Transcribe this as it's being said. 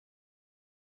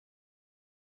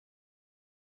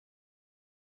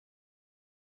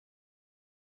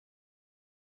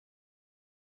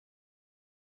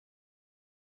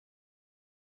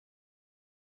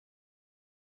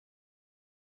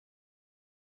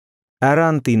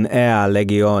Erant in ea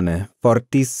legione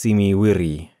fortissimi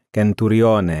viri,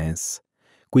 centuriones,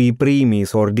 qui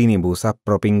primis ordinibus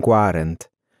appropinquarent,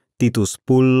 Titus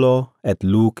Pullo et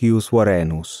Lucius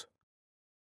Vorenus.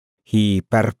 Hi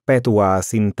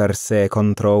perpetuas inter se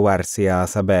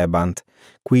controversias habebant,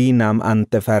 quinam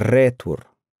anteferretur,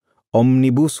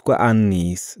 omnibusque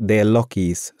annis de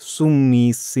locis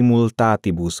summis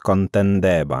simultatibus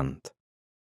contendebant.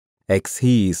 Ex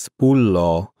his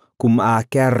Pullo cum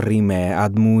acerrime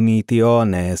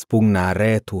admunitiones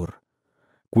pugnaretur,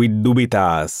 quid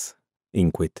dubitas,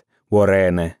 inquit,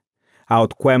 Vorene,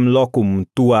 aut quem locum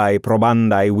tuae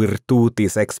probandae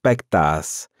virtutis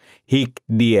expectas, hic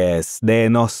dies de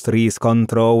nostris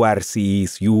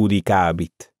controversiis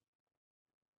judicabit.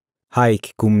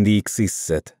 Haec cum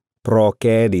dixisset,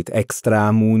 procedit extra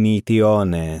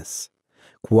munitiones,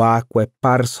 quaque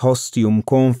pars hostium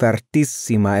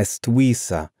confertissima est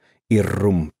visa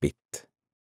irrumpit.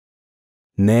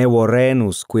 Ne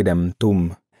Vorenus quidem tum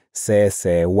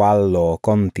sese vallo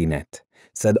continet,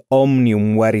 sed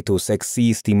omnium veritus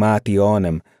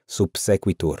existimationem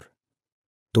subsequitur.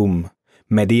 Tum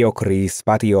mediocris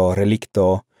patio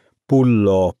relicto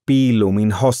Pullo pilum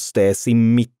in hostes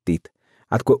immittit,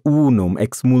 atque unum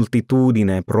ex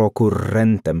multitudine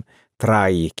procurrentem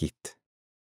traicit.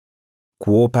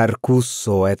 Quo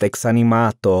percusso et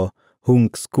exanimato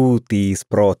hunc scutis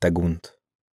protegunt.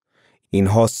 In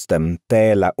hostem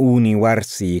tela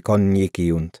universi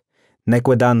cogiciunt,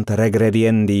 nequedant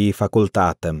regrediendi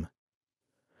facultatem.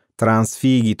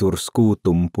 Transfigitur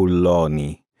scutum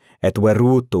Pulloni, et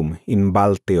verutum in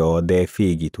balteo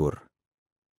defigitur.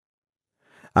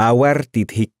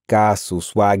 Avertit hic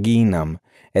casus vaginam,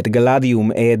 et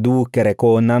gladium educere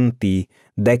conanti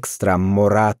dextram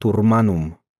moratur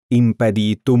manum,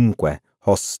 impeditumque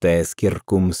hostes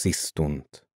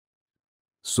circumsistunt.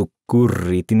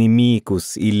 Succurrit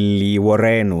inimicus illi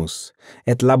Vorenus,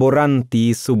 et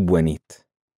laboranti subvenit.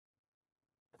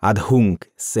 Ad hunc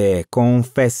se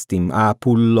confestim a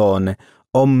Pullone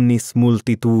omnis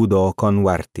multitudo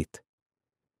convertit.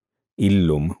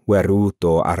 Illum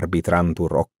veruto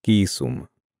arbitrantur occisum.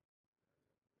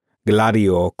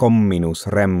 Gladio comminus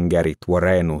rem gerit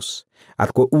Vorenus,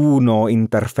 atque uno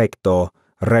interfecto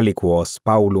reliquos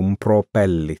Paulum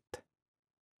propellit.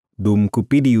 Dum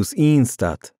Cupidius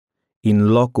instat,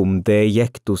 in locum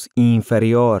dejectus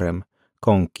inferiorem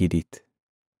concidit.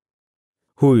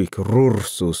 Huic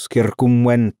rursus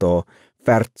circumvento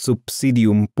fert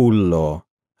subsidium Pullo,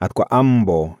 atque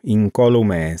ambo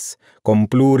incolumes cum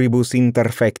pluribus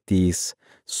interfectis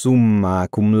summa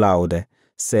cum laude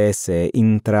sese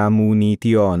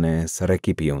intramunitiones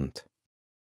recipiunt.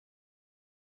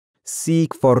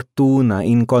 Sic fortuna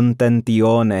in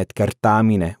contentione et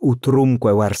certamine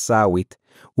utrumque versavit,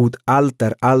 ut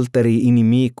alter alteri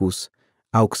inimicus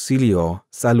auxilio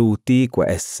salutique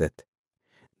esset,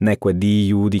 neque di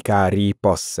judicari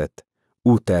posset,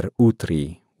 uter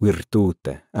utri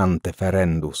virtute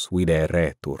anteferendus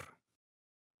videretur.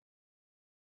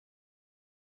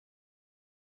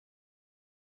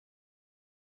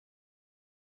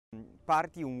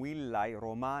 Partium villae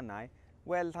Romanae,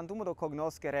 vel tantum modo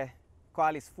cognoscere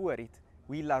qualis fuerit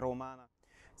villa Romana,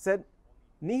 sed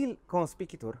nihil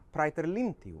conspicitur praeter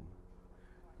Lintium.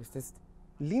 Est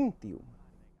Lintium.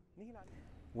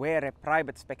 Vere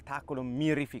praebet spectaculum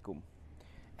mirificum,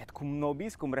 et cum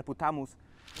nobiscum reputamus